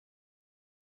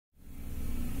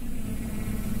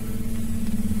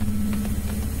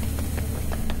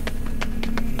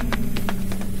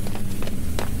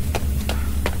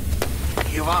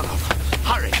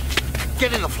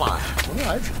fire. All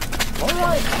right. All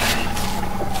right.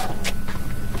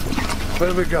 Where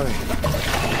are we going?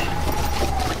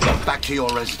 Back to your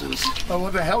residence. Oh,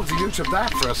 what the hell's the use of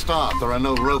that? For a start, there are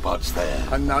no robots there.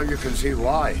 And now you can see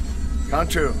why.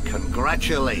 Can't you?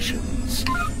 Congratulations.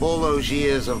 All those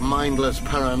years of mindless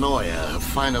paranoia have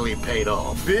finally paid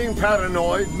off. Being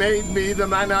paranoid made me the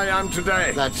man I am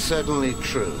today. That's certainly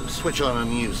true. Switch on a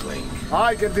news link.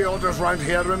 I give the orders round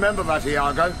here, remember that,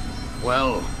 Iago?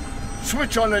 Well,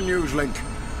 switch on a news link.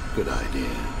 Good idea.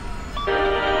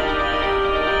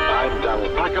 I'm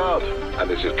Dan Packard, and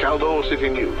this is Kaldor City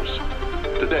News.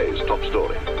 Today's top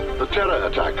story: the terror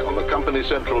attack on the company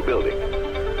central building.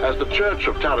 As the Church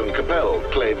of Taran Capel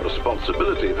claim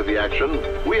responsibility for the action,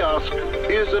 we ask,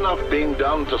 is enough being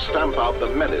done to stamp out the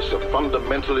menace of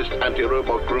fundamentalist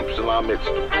anti-robot groups in our midst?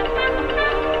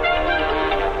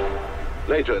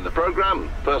 Later in the program,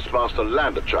 First Master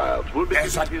Landerchild will be...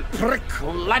 There's that prick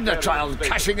Landerchild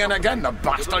cashing in again, the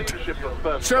bastard.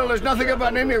 Still, there's nothing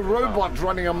about any robots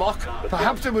running amok.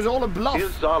 Perhaps it was all a bluff.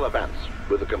 Here's Zala Vance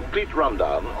with a complete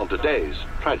rundown on today's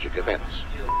tragic events.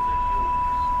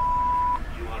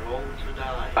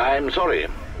 I'm sorry.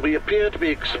 We appear to be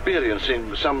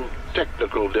experiencing some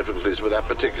technical difficulties with that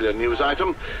particular news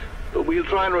item. We'll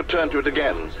try and return to it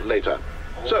again later.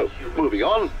 So, moving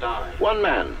on, one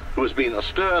man who has been a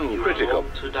stern critic of...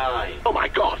 to die. Oh my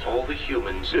God! All the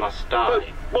humans must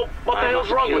die. What the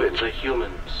hell's wrong with it? The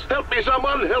humans. Help me,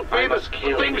 someone! Help me! The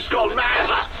thing's gone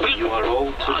mad! You are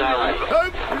all to die.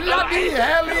 Oh, bloody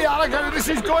hell, Iago! This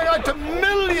is going out to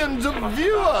millions of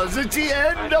viewers. It's the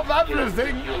end of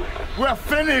everything. We're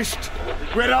finished.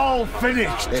 We're all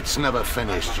finished. It's never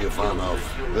finished, Uvanov.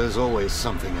 There's always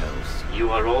something else. You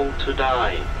are all to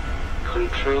die.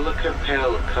 Controller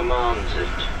Capel commands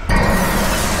it.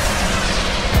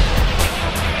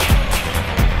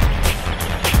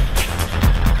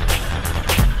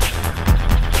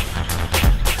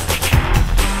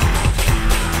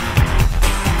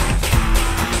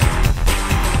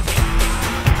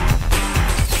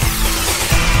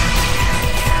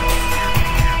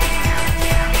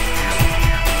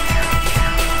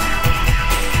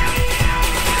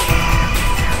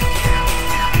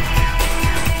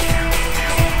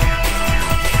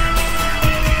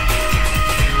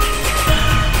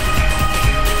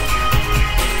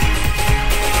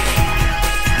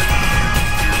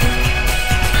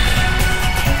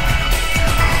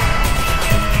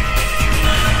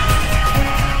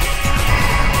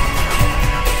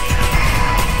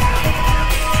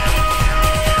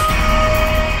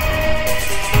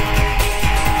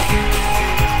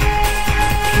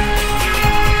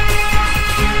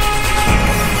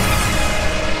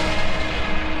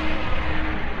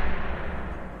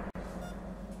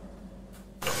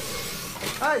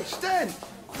 Hey, Sten!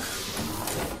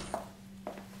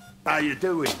 How you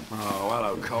doing? Oh,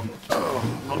 hello, Cotton.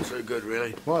 Oh, not too good,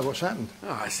 really. Why, what's happened?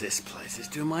 Oh, it's this place. It's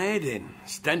doing my head in.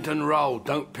 Stenton Roll,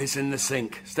 don't piss in the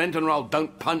sink. Stenton Roll,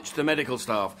 don't punch the medical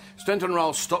staff. Stenton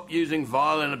Roll, stop using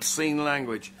vile and obscene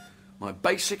language. My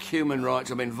basic human rights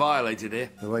have been violated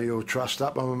here. The way you're trussed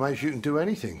up, I'm amazed you can do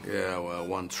anything. Yeah, well,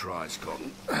 one tries,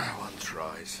 Cotton. One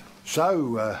tries.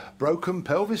 So, broken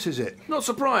pelvis, is it? Not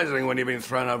surprising when you've been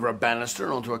thrown over a banister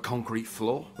and onto a concrete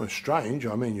floor. Well, strange.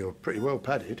 I mean, you're pretty well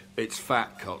padded. It's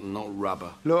fat, Cotton, not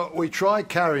rubber. Look, we tried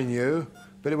carrying you,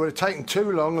 but it would have taken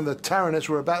too long and the Tyranists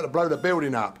were about to blow the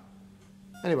building up.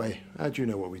 Anyway, how do you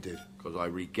know what we did? Because I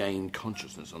regained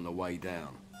consciousness on the way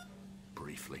down.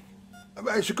 Briefly.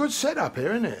 It's a good setup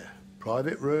here, isn't it?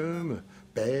 Private room, a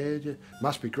bed.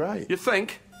 Must be great. You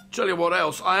think? Tell you what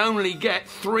else, I only get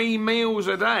 3 meals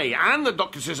a day, and the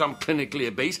doctor says I'm clinically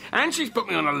obese, and she's put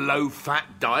me on a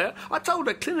low-fat diet. I told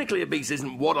her clinically obese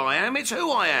isn't what I am, it's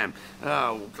who I am.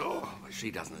 Oh,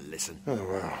 she doesn't listen. Oh,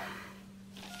 well.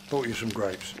 Bought you some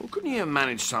grapes. Well, couldn't you have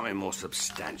managed something more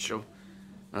substantial?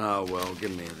 Oh, well,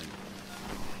 give me a then.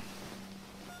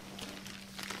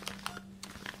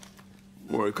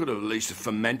 Well, we could have at least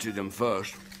fermented them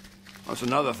first. That's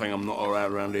another thing I'm not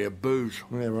allowed around here, booze.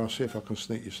 Yeah, well, I'll see if I can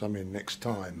sneak you some in next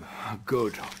time.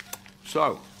 Good.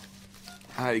 So,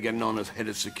 how are you getting on as head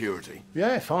of security?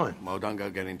 Yeah, fine. Well, don't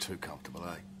go getting too comfortable,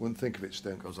 eh? Wouldn't think of it,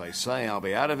 Sten. Because they say I'll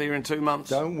be out of here in 2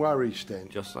 months. Don't worry, Sten.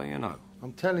 Just so you know.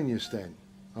 I'm telling you, Sten.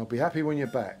 I'll be happy when you're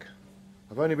back.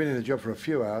 I've only been in the job for a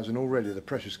few hours and already the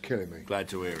pressure's killing me. Glad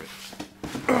to hear it.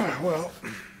 Well,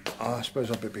 I suppose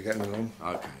I'd better be getting along.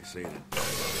 Okay, see you then.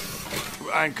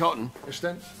 And Cotton. Yes,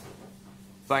 Sten?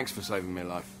 Thanks for saving my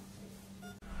life.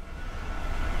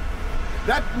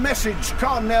 that message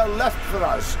Carnell left for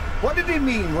us, what did he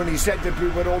mean when he said that we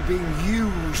were all being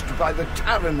used by the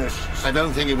Terranists? I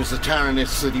don't think it was the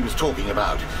Terranists that he was talking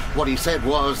about. What he said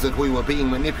was that we were being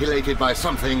manipulated by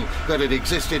something that had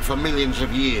existed for millions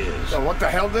of years. So what the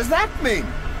hell does that mean?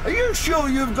 Are you sure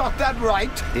you've got that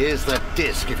right? Here's the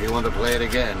disc if you want to play it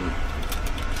again.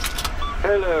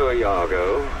 Hello,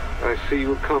 Iago. I see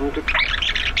you come to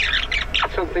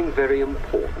something very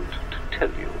important to tell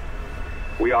you.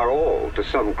 We are all, to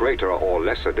some greater or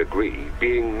lesser degree,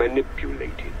 being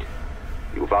manipulated.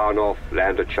 Uvanov,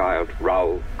 Landerchild,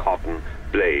 Raoul, Cotton,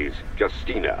 Blaze,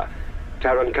 Justina,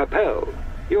 Taran Capel,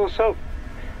 yourself,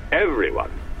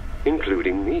 everyone,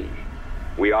 including me.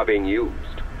 We are being used.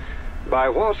 By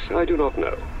what, I do not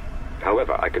know.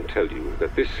 However, I can tell you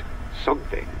that this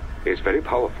something is very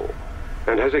powerful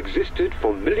and has existed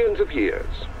for millions of years.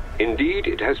 Indeed,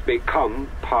 it has become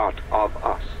part of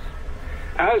us.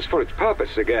 As for its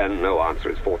purpose, again, no answer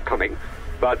is forthcoming.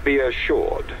 But be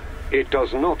assured, it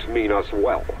does not mean us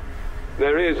well.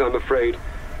 There is, I'm afraid,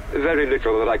 very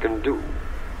little that I can do,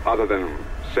 other than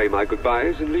say my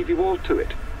goodbyes and leave you all to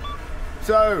it.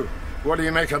 So, what do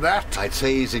you make of that? I'd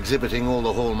say he's exhibiting all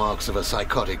the hallmarks of a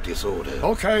psychotic disorder.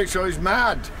 Okay, so he's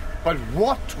mad. But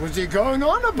what was he going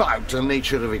on about? The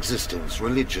nature of existence,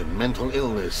 religion, mental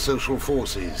illness, social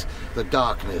forces, the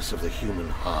darkness of the human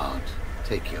heart.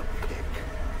 Take your pick.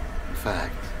 In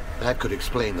fact, that could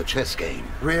explain the chess game.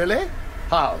 Really?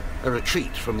 How? A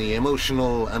retreat from the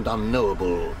emotional and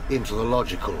unknowable into the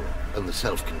logical and the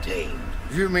self-contained.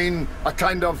 You mean a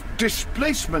kind of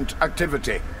displacement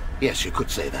activity? Yes, you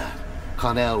could say that.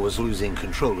 Carnell was losing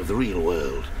control of the real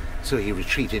world, so he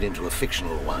retreated into a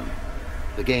fictional one.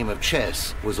 The game of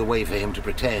chess was a way for him to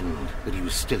pretend that he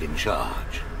was still in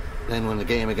charge. Then when the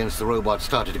game against the robot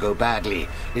started to go badly,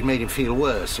 it made him feel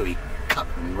worse, so he cut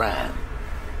and ran.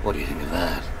 What do you think of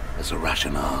that as a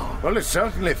rationale? Well, it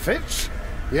certainly fits.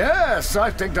 Yes,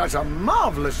 I think that's a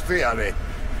marvelous theory.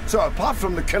 So apart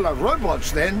from the killer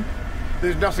robots, then,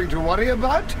 there's nothing to worry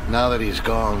about? Now that he's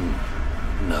gone,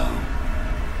 no.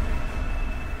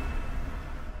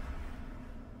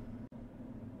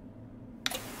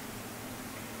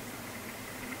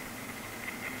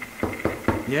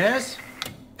 Yes?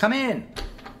 Come in.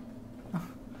 Oh,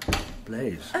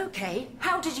 Blaze. Okay,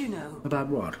 how did you know? About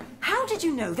what? How did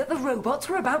you know that the robots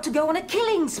were about to go on a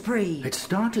killing spree? It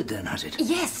started then, has it?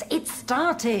 Yes, it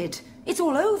started. It's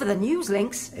all over the news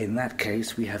links. In that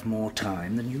case, we have more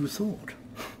time than you thought.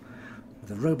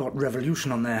 With a robot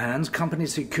revolution on their hands, company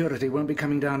security won't be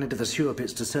coming down into the sewer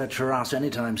pits to search for us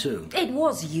anytime soon. It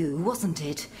was you, wasn't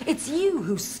it? It's you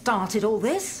who started all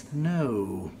this.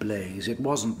 No, Blaze, it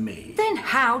wasn't me. Then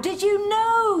how did you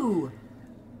know?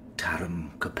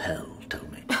 Taran Capel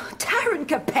told me. Taran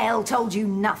Capel told you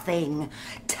nothing.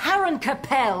 Taran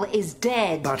Capel is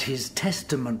dead. But his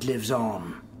testament lives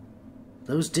on.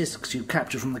 Those discs you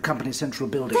captured from the company central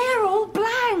building... They're all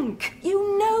blank.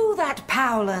 You know that,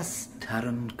 Paulus.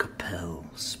 Taran Capel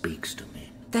speaks to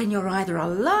me. Then you're either a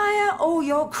liar or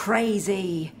you're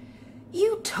crazy.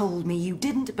 You told me you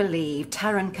didn't believe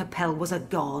Taran Capel was a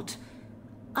god.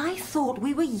 I thought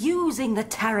we were using the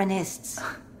Terranists.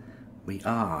 We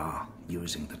are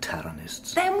using the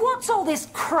Terranists. Then what's all this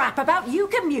crap about you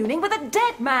communing with a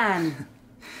dead man?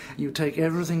 You take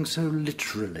everything so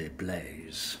literally,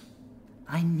 Blaze.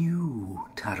 I knew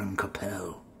Taran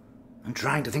Capel. I'm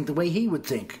trying to think the way he would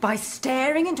think. By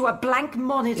staring into a blank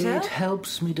monitor? It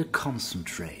helps me to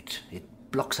concentrate. It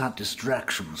blocks out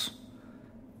distractions.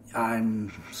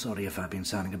 I'm sorry if I've been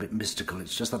sounding a bit mystical.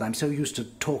 It's just that I'm so used to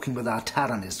talking with our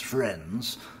Terranist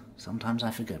friends, sometimes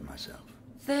I forget myself.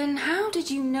 Then how did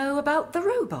you know about the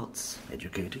robots?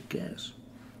 Educated guess.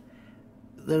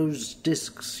 Those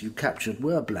discs you captured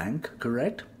were blank,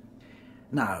 correct?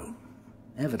 Now,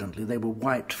 evidently they were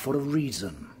wiped for a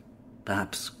reason.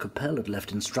 Perhaps Capel had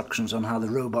left instructions on how the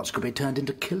robots could be turned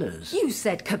into killers. You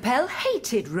said Capel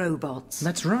hated robots.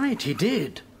 That's right, he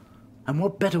did. And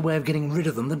what better way of getting rid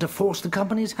of them than to force the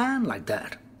company's hand like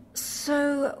that?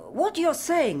 So, what you're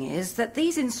saying is that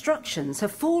these instructions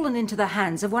have fallen into the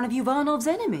hands of one of Uvanov's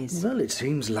enemies? Well, it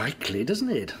seems likely, doesn't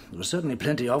it? There were certainly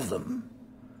plenty of them.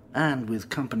 And with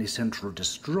Company Central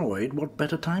destroyed, what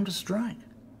better time to strike?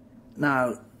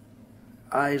 Now,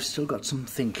 I've still got some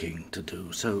thinking to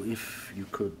do, so if you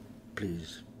could,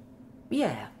 please.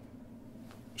 Yeah,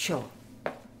 sure.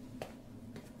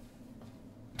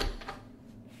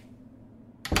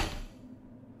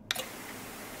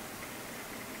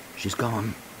 She's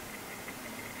gone.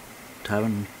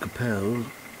 Taran Capel,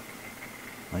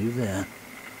 are you there?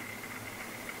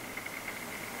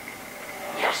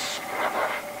 Yes, brother.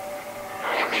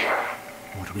 I am here.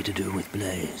 What are we to do with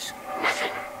Blaze? Nothing.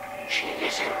 She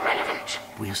is irrelevant.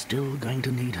 We're still going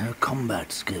to need her combat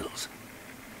skills.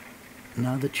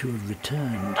 Now that you have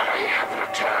returned... I have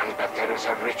returned, but there is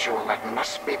a ritual that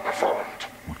must be performed.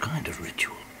 What kind of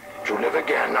ritual? To live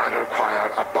again, I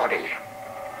require a body.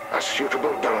 A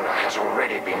suitable donor has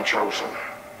already been chosen.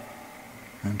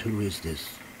 And who is this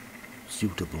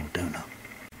suitable donor?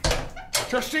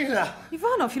 Justina!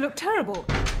 Uvanov, you look terrible.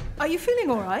 Are you feeling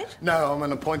all right? No, I'm on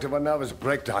the point of a nervous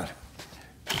breakdown.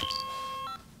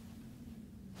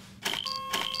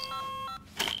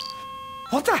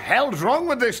 What the hell's wrong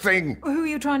with this thing? Who are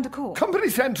you trying to call? Company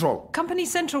Central. Company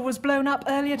Central was blown up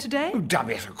earlier today? Oh, damn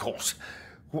it, of course.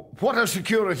 What are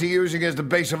security using as the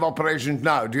base of operations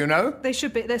now, do you know? They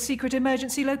should be at their secret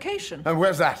emergency location. And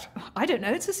where's that? I don't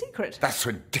know, it's a secret. That's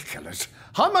ridiculous.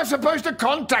 How am I supposed to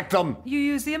contact them? You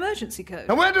use the emergency code.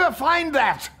 And where do I find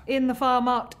that? In the file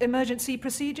marked emergency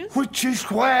procedures? Which is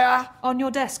where? On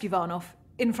your desk, Uvanov.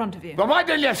 In front of you. Well, why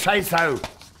didn't you say so?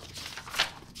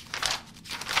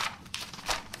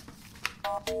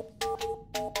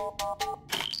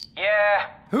 Yeah.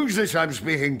 Who's this I'm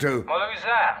speaking to? Well, who's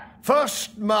that?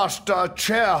 First Master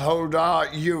Chairholder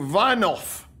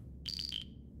Uvanov.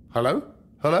 Hello?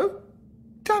 Hello?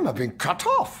 Damn, I've been cut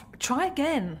off. Try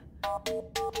again.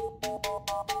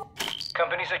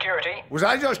 Company security? Was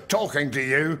I just talking to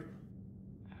you?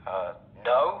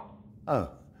 No. Oh.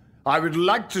 I would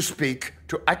like to speak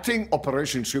to Acting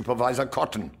Operations Supervisor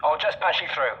Cotton. I'll just pass you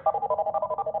through.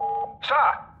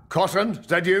 Sir! Cotton, is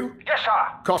that you? Yes,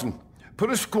 sir. Cotton, put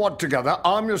a squad together,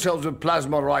 arm yourselves with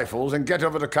plasma rifles, and get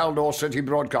over to Kaldor City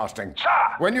Broadcasting.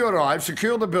 Sir! When you arrive,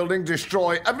 secure the building,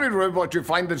 destroy every robot you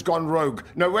find that's gone rogue.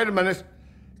 No, wait a minute.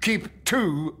 Keep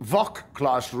 2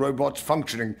 VOC-class robots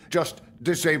functioning. Just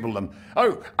disable them.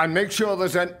 Oh, and make sure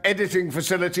there's an editing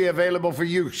facility available for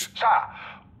use. Sir!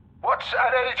 What's an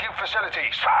editing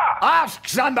facility, sir? Ask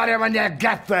somebody when you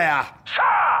get there.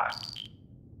 Sir!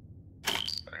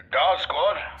 Guard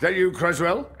squad? Is that you,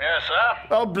 Creswell? Yes, sir.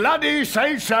 Oh, bloody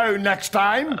say so next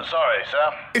time. Sorry,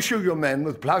 sir. Issue your men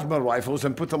with plasma rifles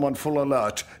and put them on full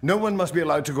alert. No one must be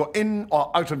allowed to go in or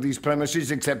out of these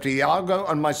premises except Iago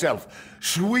and myself.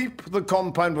 Sweep the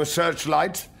compound with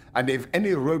searchlights, and if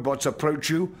any robots approach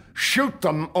you, shoot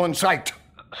them on sight.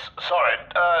 Sorry,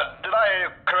 did I hear you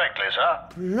correctly, sir?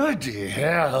 Bloody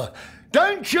hell.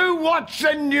 Don't you watch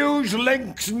the news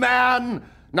links, man?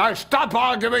 Now stop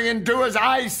arguing and do as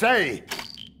I say.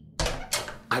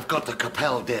 I've got the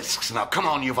Capel discs. Now, come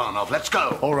on, Uvanov, let's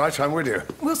go. All right, I'm with you.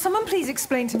 Will someone please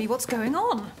explain to me what's going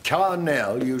on?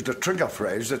 Carnell used a trigger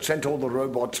phrase that sent all the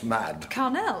robots mad.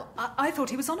 Carnell? I thought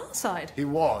he was on our side. He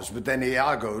was, but then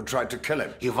Iago tried to kill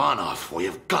him. Uvanov,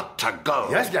 we've got to go.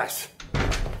 Yes.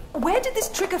 Where did this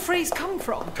trigger phrase come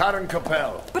from? Karen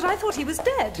Capel. But I thought he was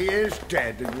dead. He is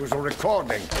dead. It was a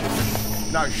recording.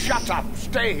 Now shut up,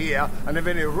 stay here, and if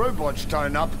any robots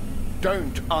turn up,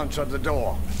 don't answer the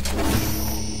door.